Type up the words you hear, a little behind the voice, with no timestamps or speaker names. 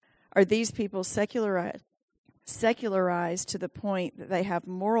Are these people secularized to the point that they have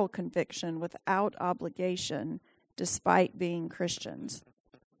moral conviction without obligation despite being Christians?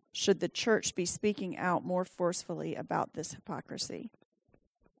 Should the church be speaking out more forcefully about this hypocrisy?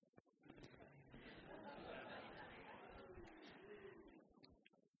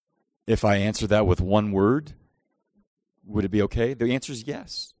 If I answer that with one word, would it be okay? The answer is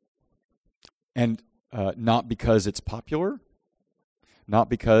yes. And not because it's popular, not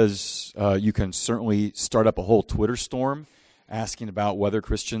because you can certainly start up a whole Twitter storm asking about whether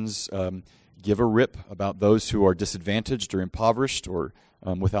Christians give a rip about those who are disadvantaged or impoverished or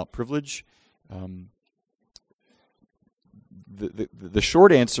without privilege. The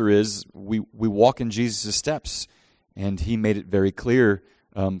short answer is we walk in Jesus' steps, and he made it very clear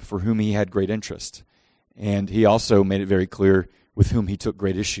for whom he had great interest. And he also made it very clear with whom he took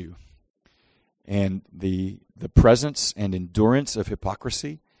great issue. And the presence and endurance of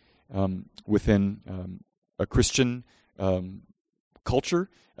hypocrisy within a Christian culture,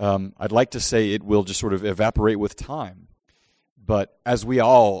 I'd like to say it will just sort of evaporate with time. But as we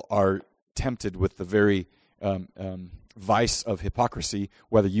all are tempted with the very vice of hypocrisy,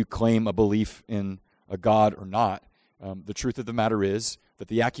 whether you claim a belief in a God or not, the truth of the matter is that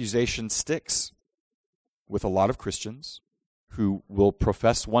the accusation sticks with a lot of Christians who will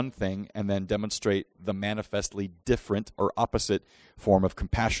profess one thing and then demonstrate the manifestly different or opposite form of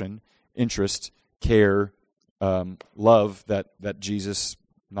compassion, interest, care, love that Jesus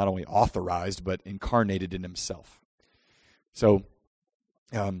not only authorized but incarnated in himself. So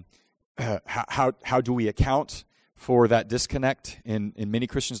how do we account for that disconnect in many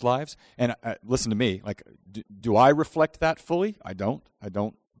Christians' lives? And listen to me, like, do I reflect that fully? I don't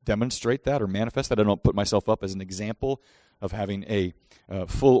demonstrate that or manifest that. I don't put myself up as an example of having a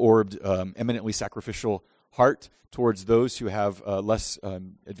full-orbed, eminently sacrificial heart towards those who have less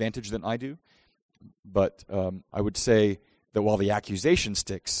advantage than I do. But I would say that while the accusation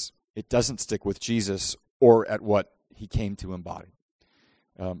sticks, it doesn't stick with Jesus or at what he came to embody.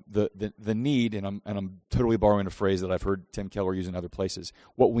 The need, and I'm totally borrowing a phrase that I've heard Tim Keller use in other places,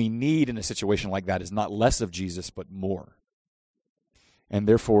 what we need in a situation like that is not less of Jesus, but more. And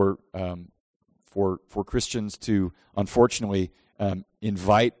therefore, for Christians to, unfortunately,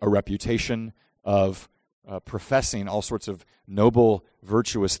 invite a reputation of professing all sorts of noble,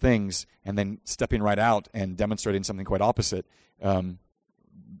 virtuous things and then stepping right out and demonstrating something quite opposite,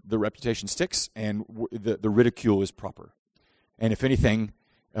 the reputation sticks and the ridicule is proper. And if anything,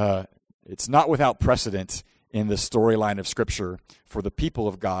 it's not without precedent in the storyline of Scripture for the people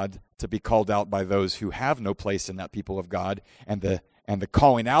of God to be called out by those who have no place in that people of God, and the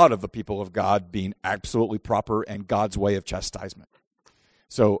calling out of the people of God being absolutely proper and God's way of chastisement.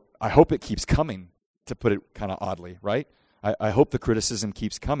 So I hope it keeps coming, to put it kind of oddly, right? I hope the criticism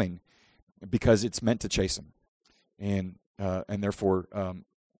keeps coming because it's meant to chasten. And therefore,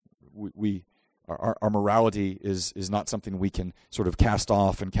 our morality is not something we can sort of cast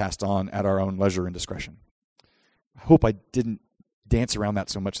off and cast on at our own leisure and discretion. I hope I didn't dance around that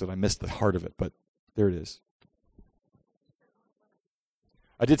so much that I missed the heart of it, but there it is.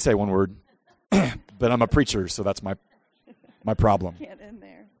 I did say one word, but I'm a preacher, so that's my problem. Can't end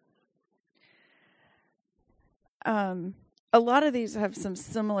there. A lot of these have some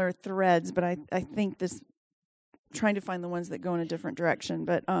similar threads, but I think this, trying to find the ones that go in a different direction,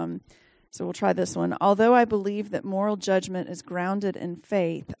 but so we'll try this one. Although I believe that moral judgment is grounded in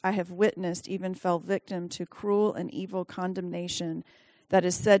faith, I have witnessed, even fell victim to cruel and evil condemnation that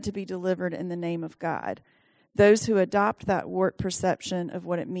is said to be delivered in the name of God. Those who adopt that warped perception of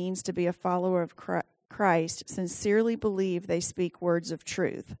what it means to be a follower of Christ sincerely believe they speak words of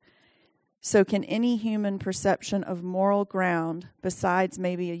truth. So can any human perception of moral ground, besides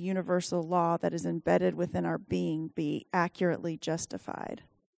maybe a universal law that is embedded within our being, be accurately justified?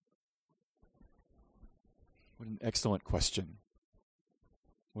 What an excellent question.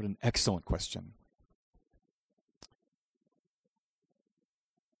 What an excellent question.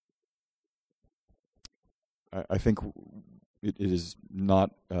 I think it is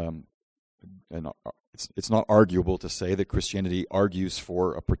not it's not arguable to say that Christianity argues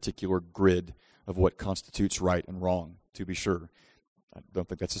for a particular grid of what constitutes right and wrong, to be sure. I don't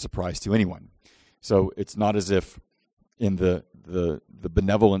think that's a surprise to anyone. So it's not as if in the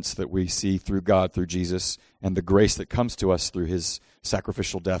benevolence that we see through God, through Jesus, and the grace that comes to us through his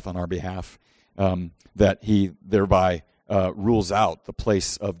sacrificial death on our behalf, that he thereby rules out the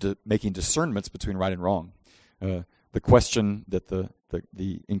place of making discernments between right and wrong. The question that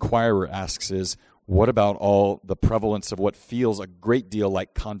the inquirer asks is, what about all the prevalence of what feels a great deal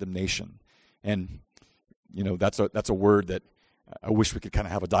like condemnation? And that's a word that I wish we could kind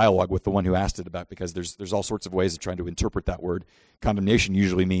of have a dialogue with the one who asked it about, because there's all sorts of ways of trying to interpret that word. Condemnation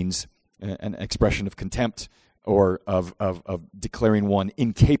usually means an expression of contempt or of declaring one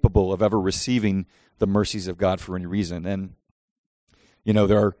incapable of ever receiving the mercies of God for any reason. And,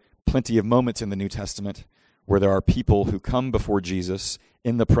 there are plenty of moments in the New Testament where there are people who come before Jesus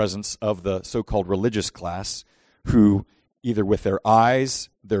in the presence of the so-called religious class who, either with their eyes,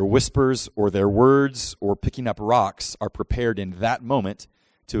 their whispers, or their words, or picking up rocks, are prepared in that moment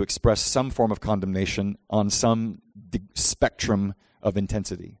to express some form of condemnation on some spectrum of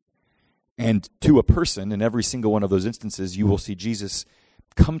intensity. And to a person, in every single one of those instances, you will see Jesus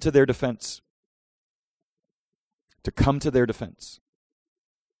come to their defense. To come to their defense.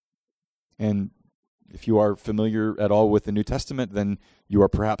 And if you are familiar at all with the New Testament, then you are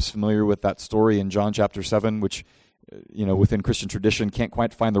perhaps familiar with that story in John chapter 7, which, within Christian tradition can't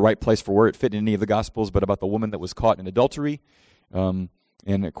quite find the right place for where it fit in any of the Gospels, but about the woman that was caught in adultery. And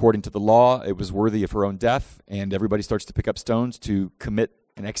according to the law, it was worthy of her own death, and everybody starts to pick up stones to commit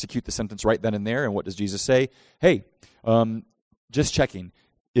and execute the sentence right then and there. And what does Jesus say? Hey, just checking.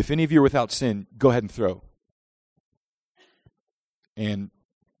 If any of you are without sin, go ahead and throw. And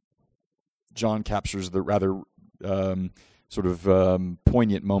John captures the rather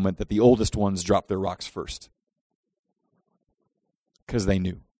poignant moment that the oldest ones drop their rocks first, because they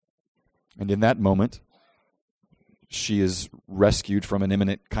knew. And in that moment, she is rescued from an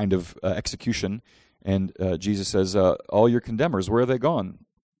imminent kind of execution, and Jesus says, all your condemners, where are they gone?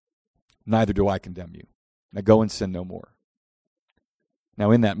 Neither do I condemn you. Now go and sin no more.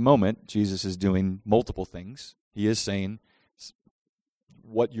 Now in that moment, Jesus is doing multiple things. He is saying,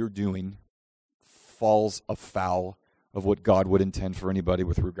 what you're doing falls afoul of what God would intend for anybody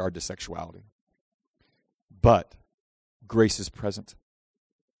with regard to sexuality. But grace is present,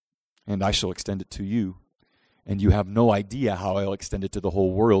 and I shall extend it to you, and you have no idea how I'll extend it to the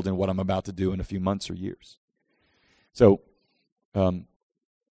whole world in what I'm about to do in a few months or years. So,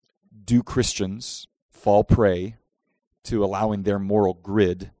 do Christians fall prey to allowing their moral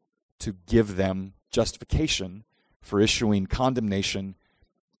grid to give them justification for issuing condemnation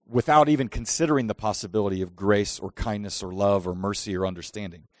without even considering the possibility of grace or kindness or love or mercy or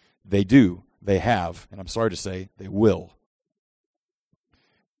understanding? They do, they have, and I'm sorry to say, they will.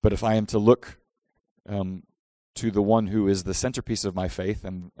 But if I am to look to the one who is the centerpiece of my faith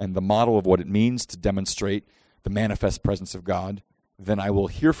and the model of what it means to demonstrate the manifest presence of God, then I will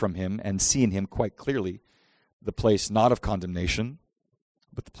hear from him and see in him quite clearly the place not of condemnation,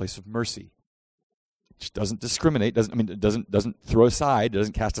 but the place of mercy. Which doesn't discriminate, doesn't throw aside,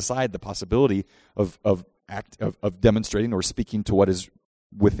 doesn't cast aside the possibility of demonstrating or speaking to what is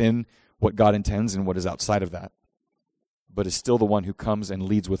within what God intends and what is outside of that, but is still the one who comes and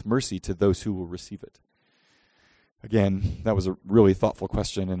leads with mercy to those who will receive it. Again, that was a really thoughtful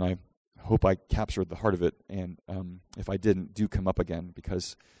question, and I hope I captured the heart of it. And if I didn't, do come up again,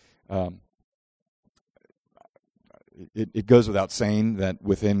 because it goes without saying that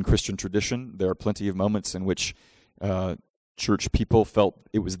within Christian tradition, there are plenty of moments in which church people felt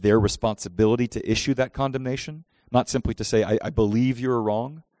it was their responsibility to issue that condemnation, not simply to say, I believe you're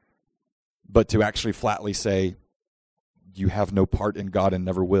wrong, but to actually flatly say, you have no part in God and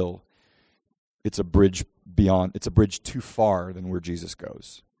never will. It's a bridge too far than where Jesus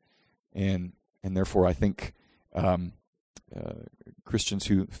goes. And therefore, I think Christians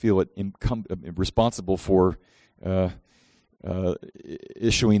who feel it responsible for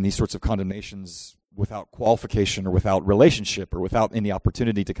issuing these sorts of condemnations without qualification or without relationship or without any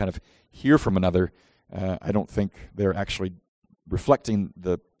opportunity to kind of hear from another, I don't think they're actually reflecting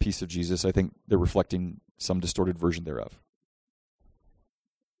the peace of Jesus. I think they're reflecting some distorted version thereof.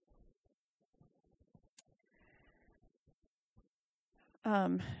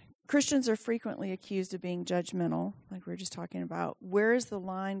 Christians are frequently accused of being judgmental, like we were just talking about. Where is the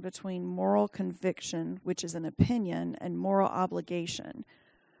line between moral conviction, which is an opinion, and moral obligation,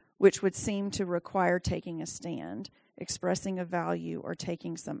 which would seem to require taking a stand, expressing a value, or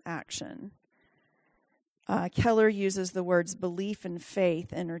taking some action? Keller uses the words belief and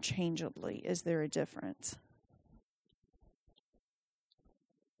faith interchangeably. Is there a difference?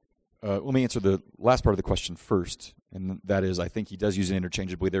 Let me answer the last part of the question first, and that is, I think he does use it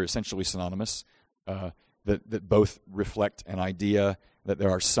interchangeably. They're essentially synonymous, that both reflect an idea that there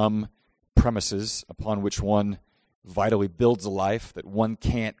are some premises upon which one vitally builds a life, that one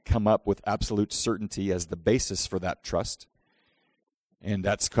can't come up with absolute certainty as the basis for that trust. And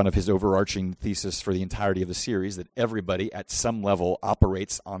that's kind of his overarching thesis for the entirety of the series, that everybody at some level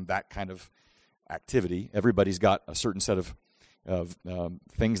operates on that kind of activity. Everybody's got a certain set of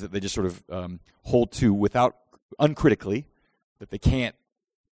things that they just sort of hold to without uncritically, that they can't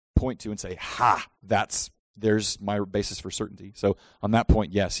point to and say, ha, there's my basis for certainty. So on that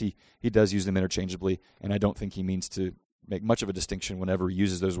point, yes, he does use them interchangeably, and I don't think he means to make much of a distinction whenever he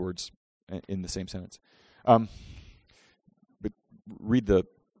uses those words in the same sentence. But read the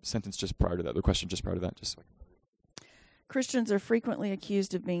sentence just prior to that, the question just prior to that. Just so Christians are frequently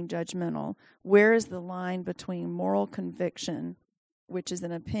accused of being judgmental. Where is the line between moral conviction, which is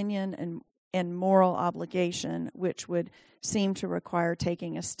an opinion, and moral obligation, which would seem to require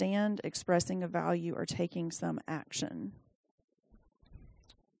taking a stand, expressing a value, or taking some action?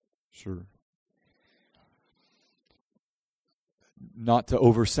 Sure. Not to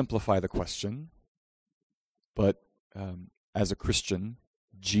oversimplify the question, but as a Christian,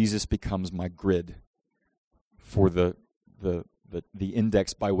 Jesus becomes my grid for the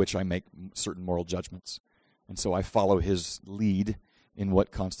index by which I make certain moral judgments. And so I follow his lead in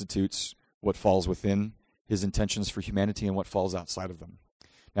what constitutes what falls within his intentions for humanity and what falls outside of them.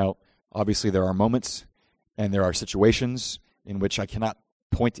 Now, obviously there are moments and there are situations in which I cannot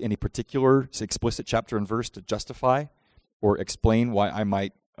point to any particular explicit chapter and verse to justify or explain why I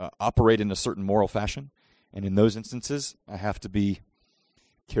might operate in a certain moral fashion. And in those instances, I have to be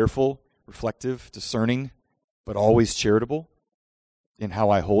careful, reflective, discerning, but always charitable in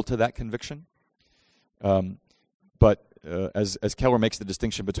how I hold to that conviction. But as Keller makes the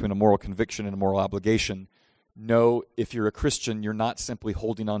distinction between a moral conviction and a moral obligation, no, if you're a Christian, you're not simply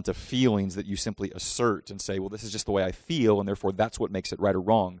holding on to feelings that you simply assert and say, well, this is just the way I feel, and therefore that's what makes it right or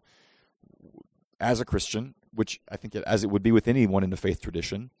wrong. As a Christian, which I think as it would be with anyone in the faith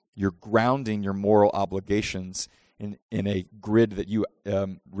tradition, you're grounding your moral obligations in a grid that you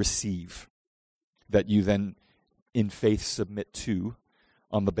receive, that you then in faith submit to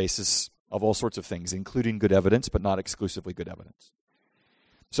on the basis of all sorts of things, including good evidence, but not exclusively good evidence.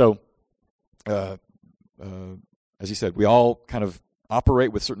 So, as you said, we all kind of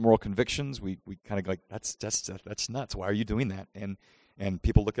operate with certain moral convictions. We kind of go like, that's nuts. Why are you doing that? And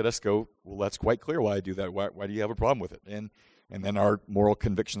people look at us, go, well, that's quite clear why I do that. Why do you have a problem with it? And then our moral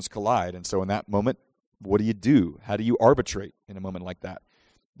convictions collide. And so in that moment, what do you do? How do you arbitrate in a moment like that?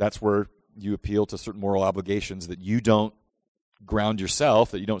 That's where you appeal to certain moral obligations that you don't ground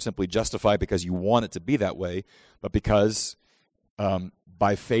yourself, that you don't simply justify because you want it to be that way, but because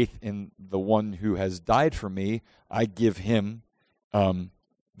by faith in the one who has died for me, I give him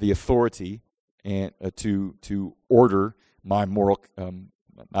the authority and to order my moral,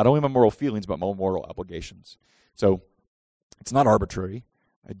 not only my moral feelings, but my moral obligations. So it's not arbitrary.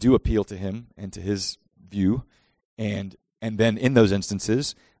 I do appeal to him and to his view, and then in those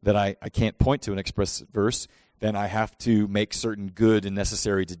instances that I can't point to an express verse, then I have to make certain good and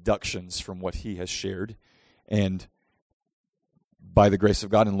necessary deductions from what he has shared. And by the grace of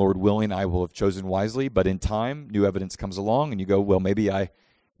God and Lord willing, I will have chosen wisely. But in time, new evidence comes along, and you go, well, maybe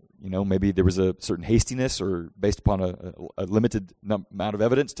maybe there was a certain hastiness or based upon a limited amount of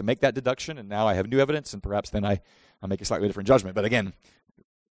evidence to make that deduction, and now I have new evidence, and perhaps then I make a slightly different judgment. But again,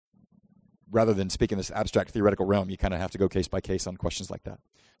 rather than speak in this abstract theoretical realm, you kind of have to go case by case on questions like that.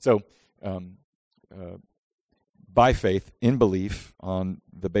 So, by faith, in belief, on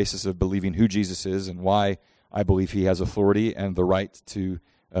the basis of believing who Jesus is and why I believe he has authority and the right to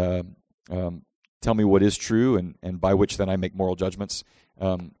tell me what is true and by which then I make moral judgments,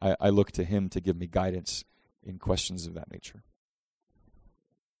 I look to him to give me guidance in questions of that nature.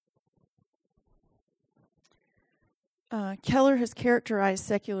 Keller has characterized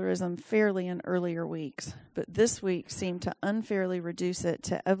secularism fairly in earlier weeks, but this week seemed to unfairly reduce it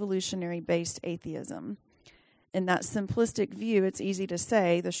to evolutionary-based atheism. In that simplistic view, it's easy to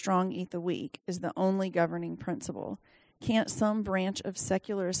say the strong eat the weak is the only governing principle. Can't some branch of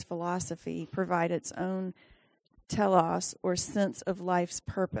secularist philosophy provide its own telos or sense of life's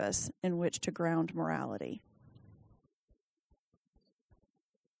purpose in which to ground morality?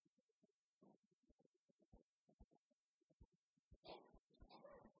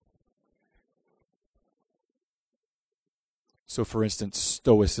 So, for instance,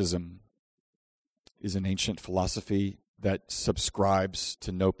 Stoicism is an ancient philosophy that subscribes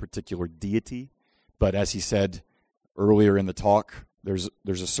to no particular deity, but as he said earlier in the talk, there's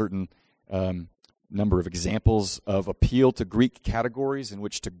a certain number of examples of appeal to Greek categories in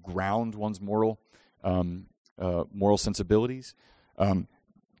which to ground one's moral sensibilities.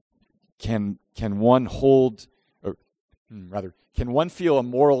 Can one feel a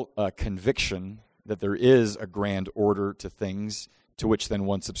moral conviction that there is a grand order to things to which then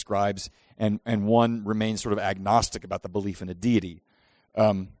one subscribes, and one remains sort of agnostic about the belief in a deity?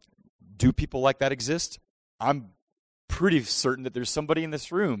 Do people like that exist? I'm pretty certain that there's somebody in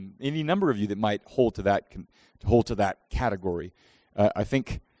this room, any number of you, that might hold to that category. I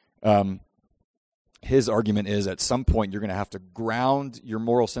think his argument is at some point you're going to have to ground your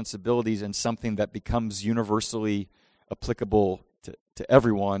moral sensibilities in something that becomes universally applicable to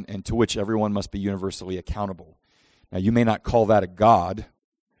everyone and to which everyone must be universally accountable. Now, you may not call that a God,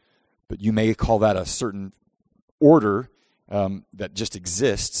 but you may call that a certain order that just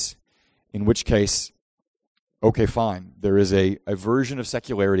exists, in which case, okay, fine. There is a version of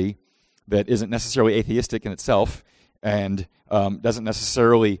secularity that isn't necessarily atheistic in itself and doesn't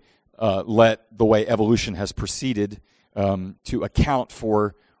necessarily let the way evolution has proceeded to account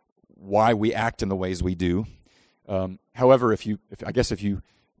for why we act in the ways we do. However, I guess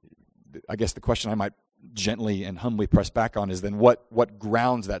the question I might gently and humbly press back on is then what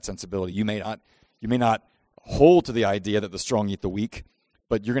grounds that sensibility? You may not hold to the idea that the strong eat the weak,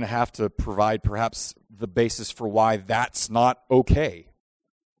 but you're going to have to provide perhaps the basis for why that's not okay.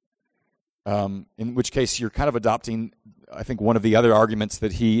 In which case you're kind of adopting, I think, one of the other arguments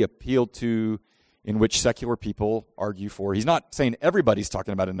that he appealed to, in which secular people argue for. He's not saying everybody's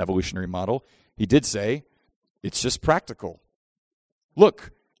talking about an evolutionary model. He did say it's just practical.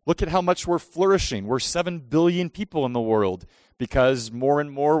 Look at how much we're flourishing. We're 7 billion people in the world because more and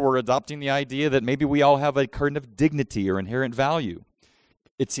more we're adopting the idea that maybe we all have a kind of dignity or inherent value.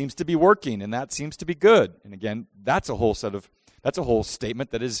 It seems to be working, and that seems to be good. And again, that's a whole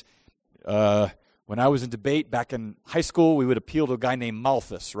statement that is, when I was in debate back in high school, we would appeal to a guy named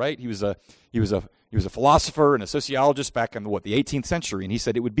Malthus, right? He was a philosopher and a sociologist back in the 18th century, and he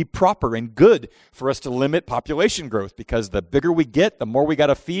said it would be proper and good for us to limit population growth because the bigger we get, the more we got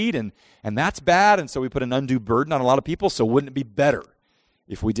to feed, and that's bad, and so we put an undue burden on a lot of people. So wouldn't it be better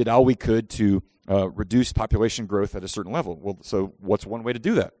if we did all we could to reduce population growth at a certain level? Well, so what's one way to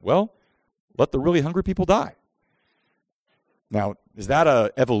do that? Well, let the really hungry people die. Now, is that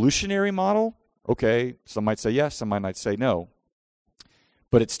an evolutionary model? Okay, some might say yes, some might say no.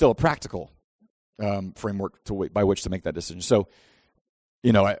 But it's still a practical framework by which to make that decision. So,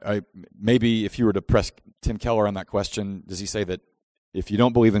 I maybe if you were to press Tim Keller on that question, does he say that if you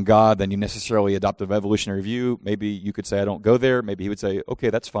don't believe in God, then you necessarily adopt an evolutionary view? Maybe you could say, I don't go there. Maybe he would say, okay,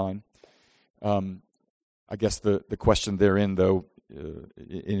 that's fine. I guess the question therein, though,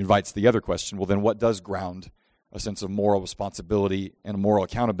 it invites the other question. Well, then what does ground a sense of moral responsibility and a moral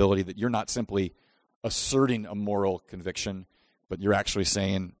accountability, that you're not simply asserting a moral conviction, but you're actually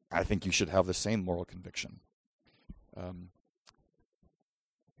saying, I think you should have the same moral conviction?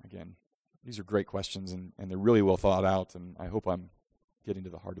 Again, these are great questions, and they're really well thought out, and I hope I'm getting to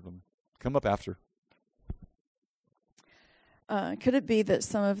the heart of them. Come up after. Could it be that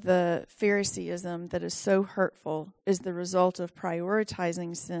some of the Phariseeism that is so hurtful is the result of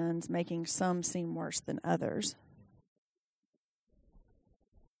prioritizing sins, making some seem worse than others?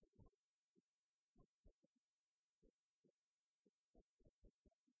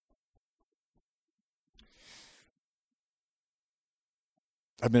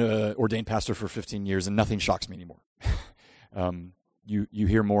 I've been an ordained pastor for 15 years, and nothing shocks me anymore. You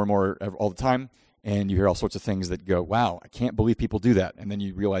hear more and more all the time, and you hear all sorts of things that go, wow, I can't believe people do that. And then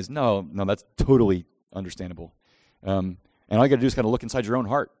you realize, no, that's totally understandable. And all you got to do is kind of look inside your own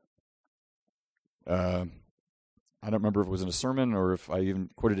heart. I don't remember if it was in a sermon or if I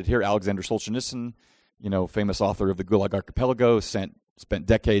even quoted it here. Alexander Solzhenitsyn, famous author of the Gulag Archipelago, spent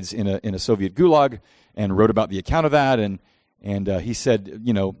decades in a Soviet gulag and wrote about the account of that. And he said,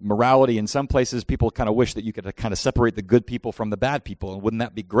 morality in some places, people kind of wish that you could kind of separate the good people from the bad people, and wouldn't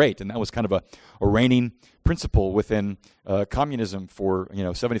that be great? And that was kind of a reigning principle within communism for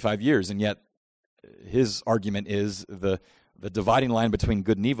 75 years. And yet, his argument is the dividing line between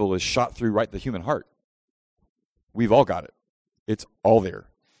good and evil is shot through right the human heart. We've all got it; it's all there,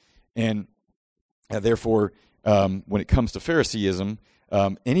 and therefore, when it comes to Phariseeism,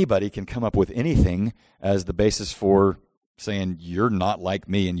 anybody can come up with anything as the basis for saying, you're not like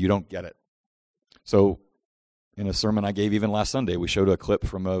me and you don't get it. So in a sermon I gave even last Sunday, we showed a clip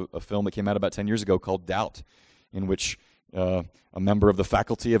from a film that came out about 10 years ago called Doubt, in which a member of the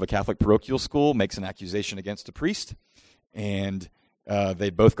faculty of a Catholic parochial school makes an accusation against a priest, and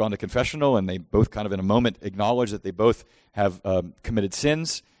they'd both gone to confessional, and they both kind of in a moment acknowledge that they both have committed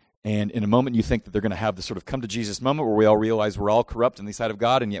sins. And in a moment you think that they're going to have this sort of come to Jesus moment where we all realize we're all corrupt in the sight of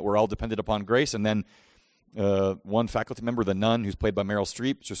God, and yet we're all dependent upon grace. And then one faculty member, the nun, who's played by Meryl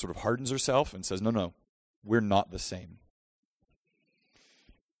Streep, just sort of hardens herself and says, no, we're not the same.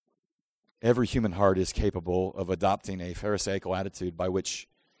 Every human heart is capable of adopting a Pharisaical attitude by which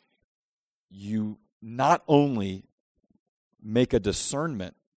you not only make a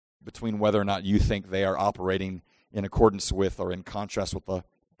discernment between whether or not you think they are operating in accordance with or in contrast with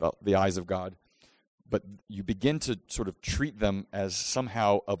the eyes of God. But you begin to sort of treat them as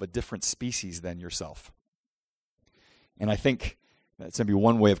somehow of a different species than yourself. And I think that's maybe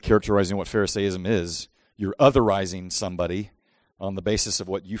one way of characterizing what Pharisaism is. You're otherizing somebody on the basis of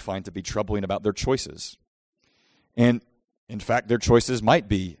what you find to be troubling about their choices. And in fact, their choices might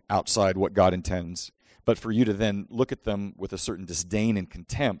be outside what God intends. But for you to then look at them with a certain disdain and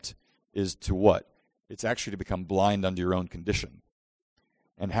contempt is to what? It's actually to become blind unto your own condition.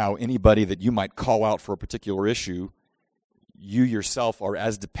 And how anybody that you might call out for a particular issue, you yourself are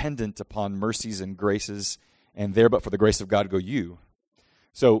as dependent upon mercies and graces, and there but for the grace of God go you.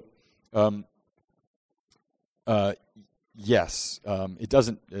 So, yes, it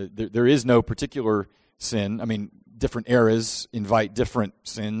doesn't. There is no particular sin. I mean, different eras invite different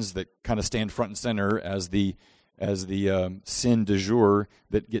sins that kind of stand front and center as the sin du jour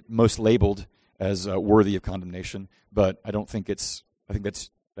that get most labeled as worthy of condemnation. But I don't think it's. I think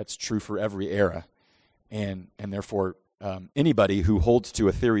that's true for every era, and therefore anybody who holds to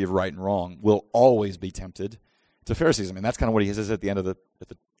a theory of right and wrong will always be tempted to Pharisaism, and that's kind of what he says at the end of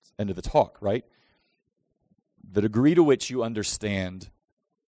the talk, right? The degree to which you understand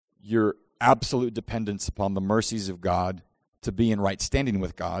your absolute dependence upon the mercies of God to be in right standing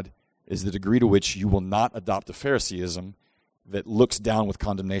with God is the degree to which you will not adopt a Pharisaism that looks down with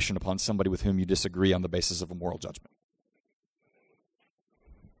condemnation upon somebody with whom you disagree on the basis of a moral judgment.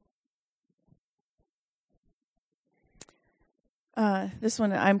 This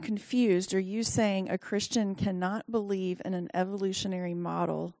one, I'm confused. Are you saying a Christian cannot believe in an evolutionary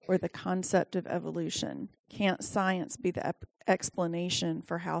model or the concept of evolution? Can't science be the explanation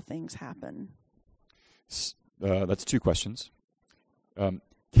for how things happen? That's two questions.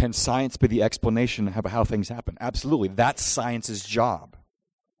 Can science be the explanation of how things happen? Absolutely. That's science's job.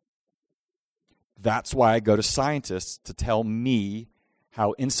 That's why I go to scientists to tell me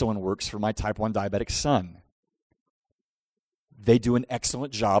how insulin works for my type 1 diabetic son. They do an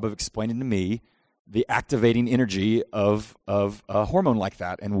excellent job of explaining to me the activating energy of a hormone like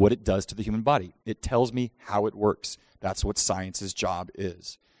that and what it does to the human body. It tells me how it works. That's what science's job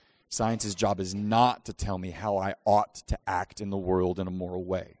is. Science's job is not to tell me how I ought to act in the world in a moral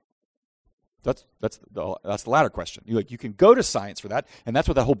way. That's the latter question. You can go to science for that, and that's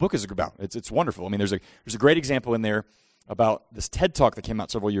what that whole book is about. It's wonderful. I mean, there's a great example in there about this TED Talk that came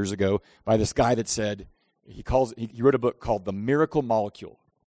out several years ago by this guy that said, he wrote a book called The Miracle Molecule.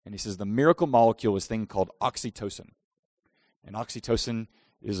 And he says the miracle molecule is a thing called oxytocin. And oxytocin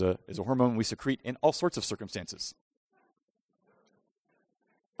is a hormone we secrete in all sorts of circumstances.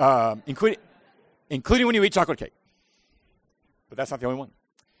 Including when you eat chocolate cake. But that's not the only one.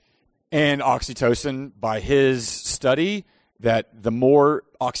 And oxytocin, by his study, that the more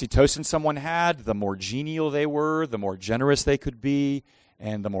oxytocin someone had, the more genial they were, the more generous they could be,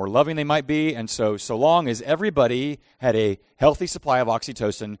 and the more loving they might be. And so long as everybody had a healthy supply of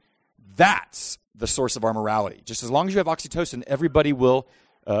oxytocin, that's the source of our morality. Just as long as you have oxytocin, everybody will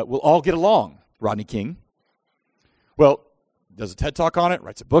all get along. Rodney King. Well, does a TED Talk on it,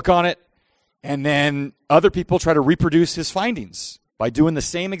 writes a book on it, and then other people try to reproduce his findings by doing the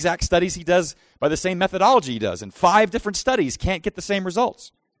same exact studies he does, by the same methodology he does. And 5 different studies can't get the same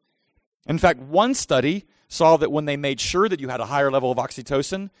results. In fact, one study saw that when they made sure that you had a higher level of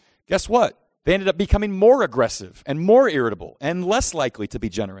oxytocin, guess what? They ended up becoming more aggressive and more irritable and less likely to be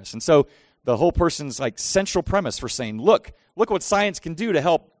generous. And so the whole person's central premise for saying, look what science can do to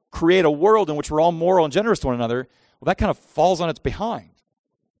help create a world in which we're all moral and generous to one another, well, that kind of falls on its behind.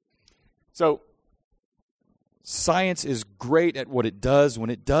 So science is great at what it does when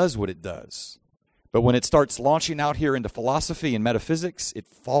it does what it does. But when it starts launching out here into philosophy and metaphysics, it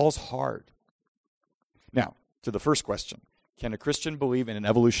falls hard. Now, to the first question, can a Christian believe in an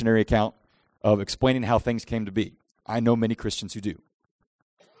evolutionary account of explaining how things came to be? I know many Christians who do.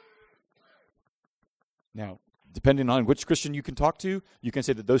 Now, depending on which Christian you can talk to, you can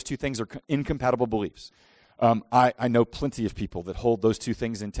say that those two things are incompatible beliefs. I know plenty of people that hold those two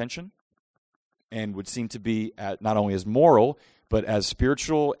things in tension and would seem to be not only as moral, but as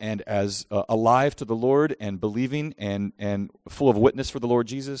spiritual and as alive to the Lord and believing and full of witness for the Lord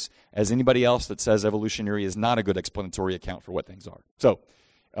Jesus as anybody else that says evolutionary is not a good explanatory account for what things are. So,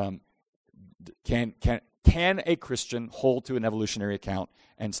 can a Christian hold to an evolutionary account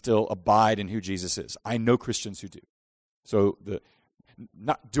and still abide in who Jesus is? I know Christians who do. So,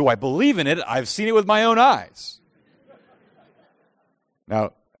 do I believe in it? I've seen it with my own eyes.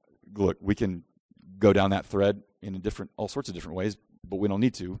 Now, look, we can go down that thread in all sorts of different ways, but we don't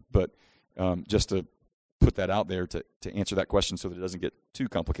need to. But just to put that out there to answer that question so that it doesn't get too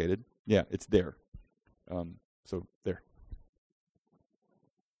complicated, yeah, it's there. So there.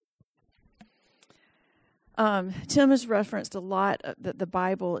 Tim has referenced a lot that the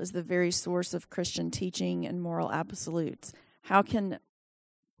Bible is the very source of Christian teaching and moral absolutes. How can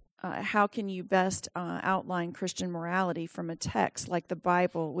you best outline Christian morality from a text like the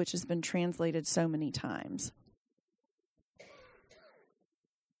Bible, which has been translated so many times?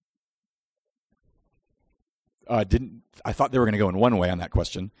 I thought they were going to go in one way on that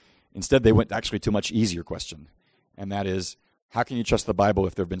question. Instead, they went actually to a much easier question, and that is, how can you trust the Bible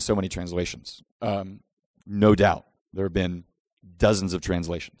if there have been so many translations? No doubt, there have been dozens of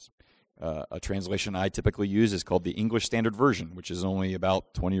translations. A translation I typically use is called the English Standard Version, which is only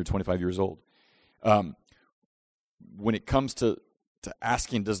about 20 or 25 years old. When it comes to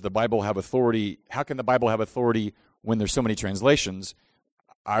asking, does the Bible have authority, how can the Bible have authority when there's so many translations,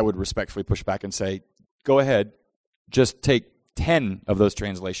 I would respectfully push back and say, go ahead, just take 10 of those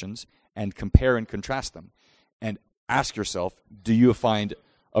translations and compare and contrast them. And ask yourself, do you find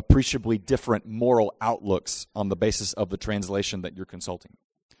appreciably different moral outlooks on the basis of the translation that you're consulting?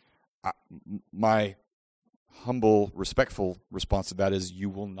 My humble, respectful response to that is you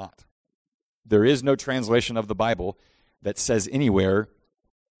will not. There is no translation of the Bible that says anywhere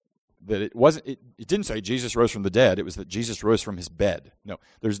that it didn't say Jesus rose from the dead. It was that Jesus rose from his bed. No,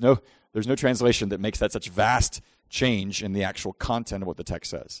 there's no translation that makes that such vast change in the actual content of what the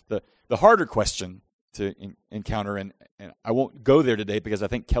text says. The harder question to encounter, and I won't go there today because I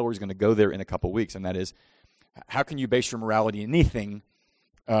think Keller's going to go there in a couple weeks, and that is, how can you base your morality in anything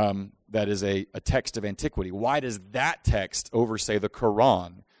that is a text of antiquity? Why does that text over, say, the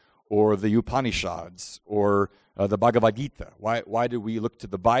Quran or the Upanishads or the Bhagavad Gita? Why do we look to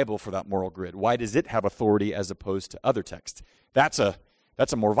the Bible for that moral grid? Why does it have authority as opposed to other texts? That's a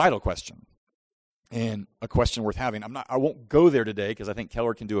more vital question, and a question worth having. I won't go there today because I think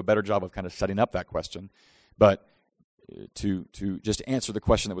Keller can do a better job of kind of setting up that question. But to just answer the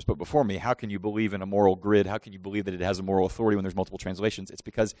question that was put before me, how can you believe in a moral grid? How can you believe that it has a moral authority when there's multiple translations? It's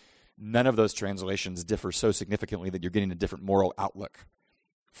because none of those translations differ so significantly that you're getting a different moral outlook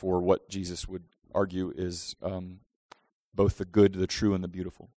for what Jesus would argue is both the good, the true, and the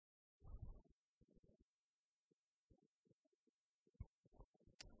beautiful.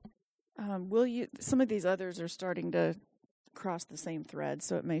 Some of these others are starting to cross the same thread,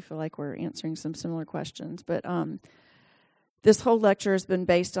 so it may feel like we're answering some similar questions. But this whole lecture has been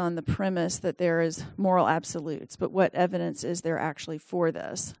based on the premise that there is moral absolutes, but what evidence is there actually for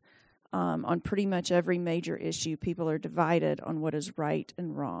this? On pretty much every major issue, people are divided on what is right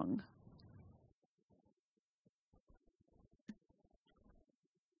and wrong.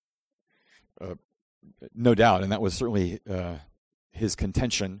 No doubt, and that was certainly his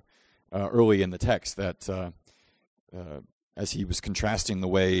contention early in the text, that as he was contrasting the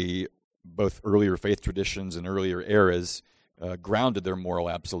way both earlier faith traditions and earlier eras grounded their moral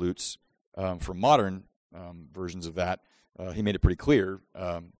absolutes from modern versions of that, he made it pretty clear.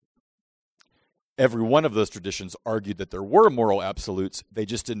 Every one of those traditions argued that there were moral absolutes, they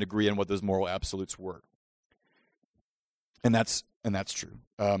just didn't agree on what those moral absolutes were. And that's true.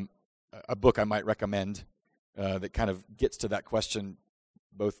 A book I might recommend that kind of gets to that question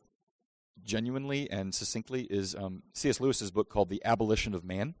both genuinely and succinctly is C.S. Lewis's book called The Abolition of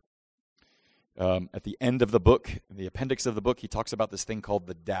Man. At the end of the book, in the appendix of the book, he talks about this thing called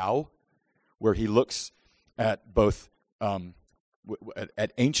the Tao, where he looks at both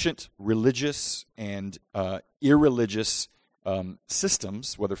at ancient religious and irreligious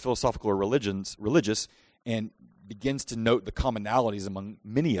systems, whether philosophical or religious, and begins to note the commonalities among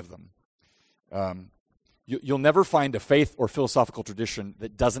many of them. You'll never find a faith or philosophical tradition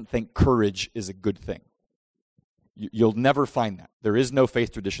that doesn't think courage is a good thing. You'll never find that. There is no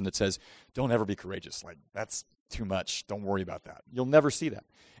faith tradition that says, don't ever be courageous. Like, that's too much. Don't worry about that. You'll never see that.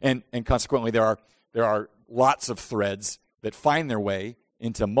 And consequently, there are lots of threads that find their way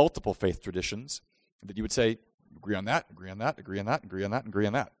into multiple faith traditions that you would say, agree on that, agree on that, agree on that, agree on that, agree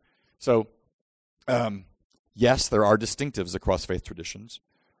on that. So, yes, there are distinctives across faith traditions,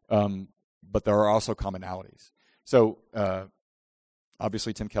 but there are also commonalities. So,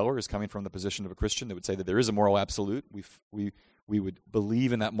 obviously, Tim Keller is coming from the position of a Christian that would say that there is a moral absolute. We would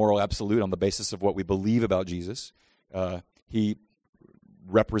believe in that moral absolute on the basis of what we believe about Jesus. He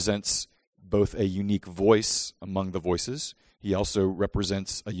represents both a unique voice among the voices. He also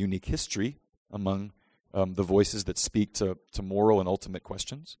represents a unique history among the voices that speak to moral and ultimate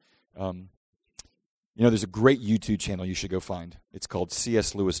questions. There's a great YouTube channel you should go find. It's called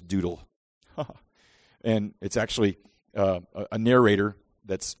C.S. Lewis Doodle. And it's actually a narrator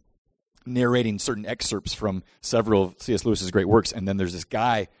that's narrating certain excerpts from several of C.S. Lewis's great works, and then there's this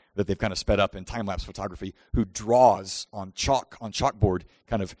guy that they've kind of sped up in time-lapse photography, who draws on chalkboard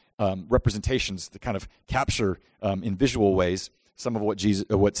kind of representations that kind of capture in visual ways some of what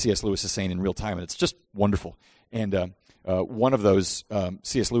C.S. Lewis is saying in real time, and it's just wonderful. And one of those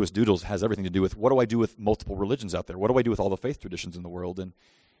C.S. Lewis doodles has everything to do with, what do I do with multiple religions out there? What do I do with all the faith traditions in the world?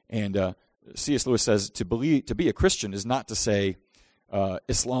 And C.S. Lewis says to be a Christian is not to say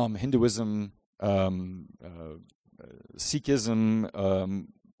Islam, Hinduism, Sikhism,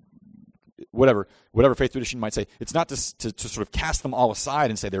 whatever faith tradition you might say. It's not to sort of cast them all aside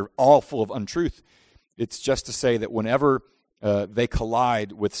and say they're all full of untruth. It's just to say that whenever they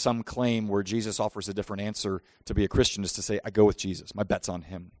collide with some claim where Jesus offers a different answer, to be a Christian is to say, I go with Jesus. My bet's on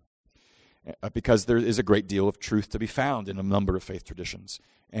him. Because there is a great deal of truth to be found in a number of faith traditions,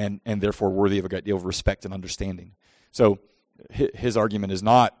 and therefore worthy of a great deal of respect and understanding. So his argument is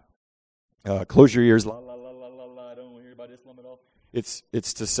not, close your ears, la, la, la, la, la, la, I don't want to hear about Islam at all.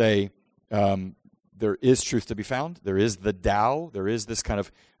 It's to say, there is truth to be found. There is the Tao. There is this kind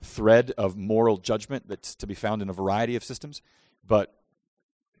of thread of moral judgment that's to be found in a variety of systems. But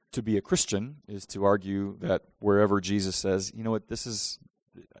to be a Christian is to argue that wherever Jesus says, you know what, this is,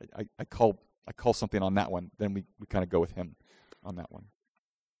 I call something on that one, then we kind of go with him on that one.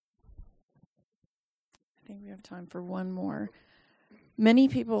 I think we have time for one more. Many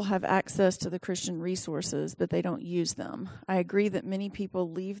people have access to the Christian resources, but they don't use them. I agree that many people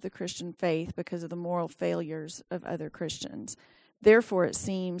leave the Christian faith because of the moral failures of other Christians. Therefore, it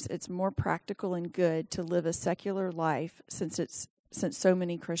seems it's more practical and good to live a secular life since so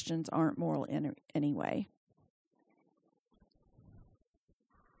many Christians aren't moral anyway.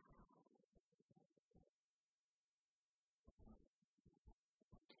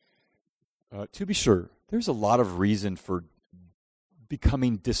 To be sure, there's a lot of reason for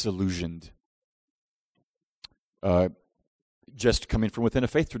becoming disillusioned just coming from within a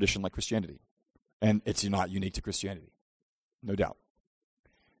faith tradition like Christianity. And it's not unique to Christianity, no doubt.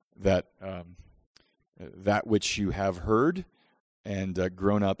 That that which you have heard and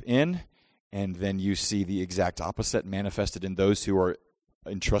grown up in, and then you see the exact opposite manifested in those who are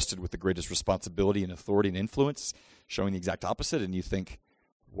entrusted with the greatest responsibility and authority and influence, showing the exact opposite, and you think,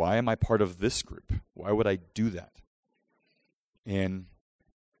 why am I part of this group? Why would I do that? And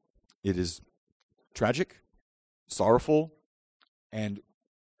it is tragic, sorrowful, and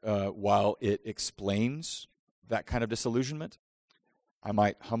while it explains that kind of disillusionment, I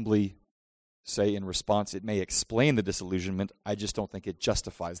might humbly say in response, it may explain the disillusionment, I just don't think it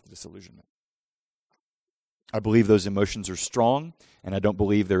justifies the disillusionment. I believe those emotions are strong, and I don't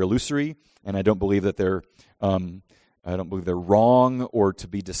believe they're illusory, and I don't believe that they're wrong or to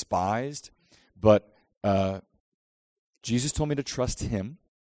be despised, but Jesus told me to trust him,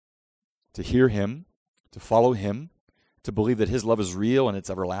 to hear him, to follow him, to believe that his love is real and it's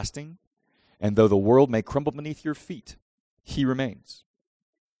everlasting. And though the world may crumble beneath your feet, he remains.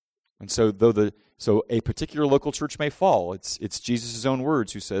 And so so a particular local church may fall. It's Jesus' own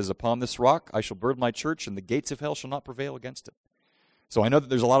words who says, upon this rock I shall build my church, and the gates of hell shall not prevail against it. So I know that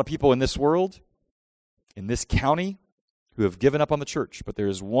there's a lot of people in this world, in this county, who have given up on the church, but there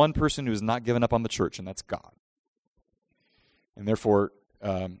is one person who has not given up on the church, and that's God. And therefore,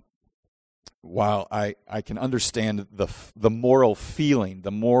 while I can understand the moral feeling,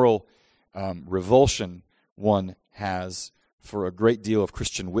 the moral revulsion one has for a great deal of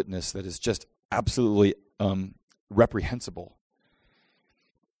Christian witness that is just absolutely reprehensible.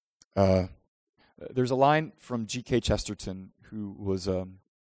 There's a line from G.K. Chesterton, who was a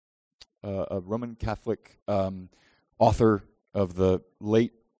Roman Catholic author of the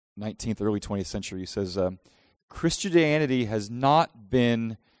late 19th, early 20th century. He says, Christianity has not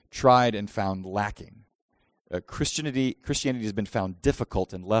been tried and found lacking. Christianity has been found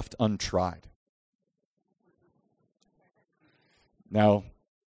difficult and left untried. Now,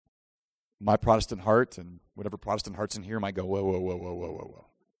 my Protestant heart and whatever Protestant hearts in here might go, whoa, whoa, whoa, whoa, whoa, whoa, whoa.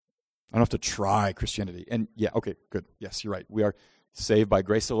 I don't have to try Christianity. And yeah, okay, good. Yes, you're right. We are saved by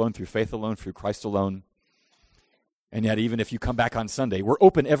grace alone, through faith alone, through Christ alone. And yet, even if you come back on Sunday, we're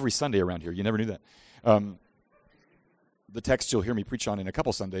open every Sunday around here. You never knew that. The text you'll hear me preach on in a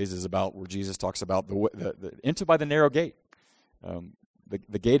couple Sundays is about where Jesus talks about the enter by the narrow gate.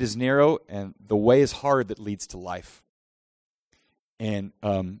 The gate is narrow, and the way is hard that leads to life. And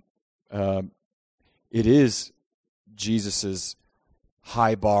it is Jesus's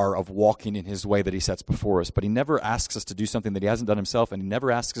high bar of walking in his way that he sets before us. But he never asks us to do something that he hasn't done himself, and he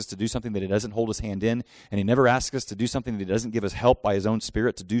never asks us to do something that he doesn't hold his hand in, and he never asks us to do something that he doesn't give us help by his own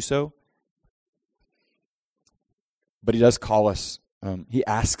Spirit to do so. But he does call us, he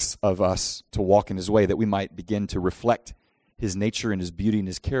asks of us to walk in his way that we might begin to reflect his nature and his beauty and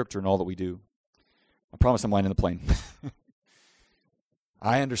his character and all that we do. I promise I'm lying in the plane.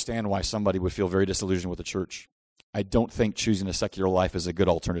 I understand why somebody would feel very disillusioned with the church. I don't think choosing a secular life is a good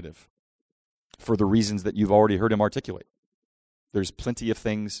alternative for the reasons that you've already heard him articulate. There's plenty of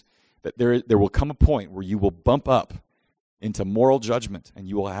things that there will come a point where you will bump up into moral judgment, and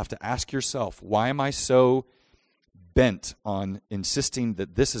you will have to ask yourself, why am I so bent on insisting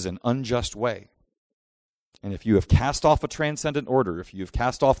that this is an unjust way? And if you have cast off a transcendent order, if you have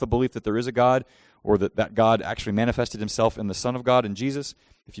cast off the belief that there is a God, or that God actually manifested himself in the Son of God in Jesus,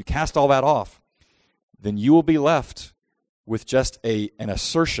 if you cast all that off, then you will be left with just an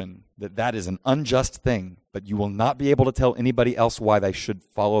assertion that that is an unjust thing, but you will not be able to tell anybody else why they should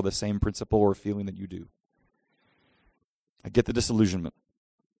follow the same principle or feeling that you do. I get the disillusionment.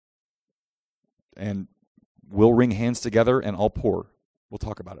 And we'll wring hands together and I'll pour. We'll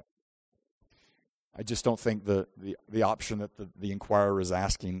talk about it. I just don't think the option that the inquirer is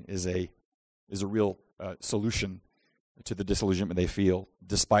asking is a real solution to the disillusionment they feel,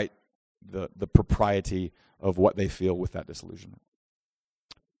 despite the propriety of what they feel with that disillusionment.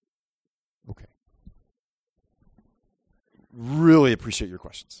 Okay. Really appreciate your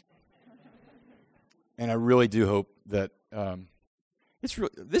questions. And I really do hope that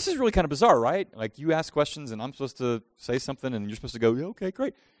this is really kind of bizarre, right? Like, you ask questions and I'm supposed to say something and you're supposed to go, yeah, okay,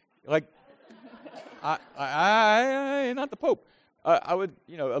 great. Like, I not the Pope. I would,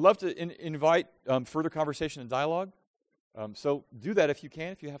 I'd love to invite further conversation and dialogue. So do that if you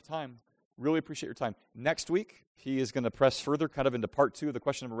can, if you have time. Really appreciate your time. Next week, he is going to press further kind of into part 2 of the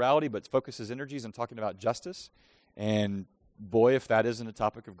question of morality, but focus his energies on talking about justice. And boy, if that isn't a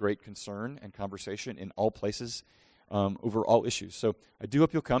topic of great concern and conversation in all places, over all issues. So I do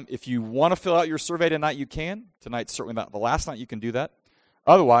hope you'll come. If you want to fill out your survey tonight, you can. Tonight's certainly not the last night you can do that.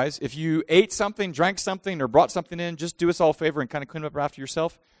 Otherwise, if you ate something, drank something, or brought something in, just do us all a favor and kind of clean up after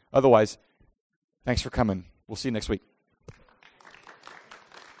yourself. Otherwise, thanks for coming. We'll see you next week.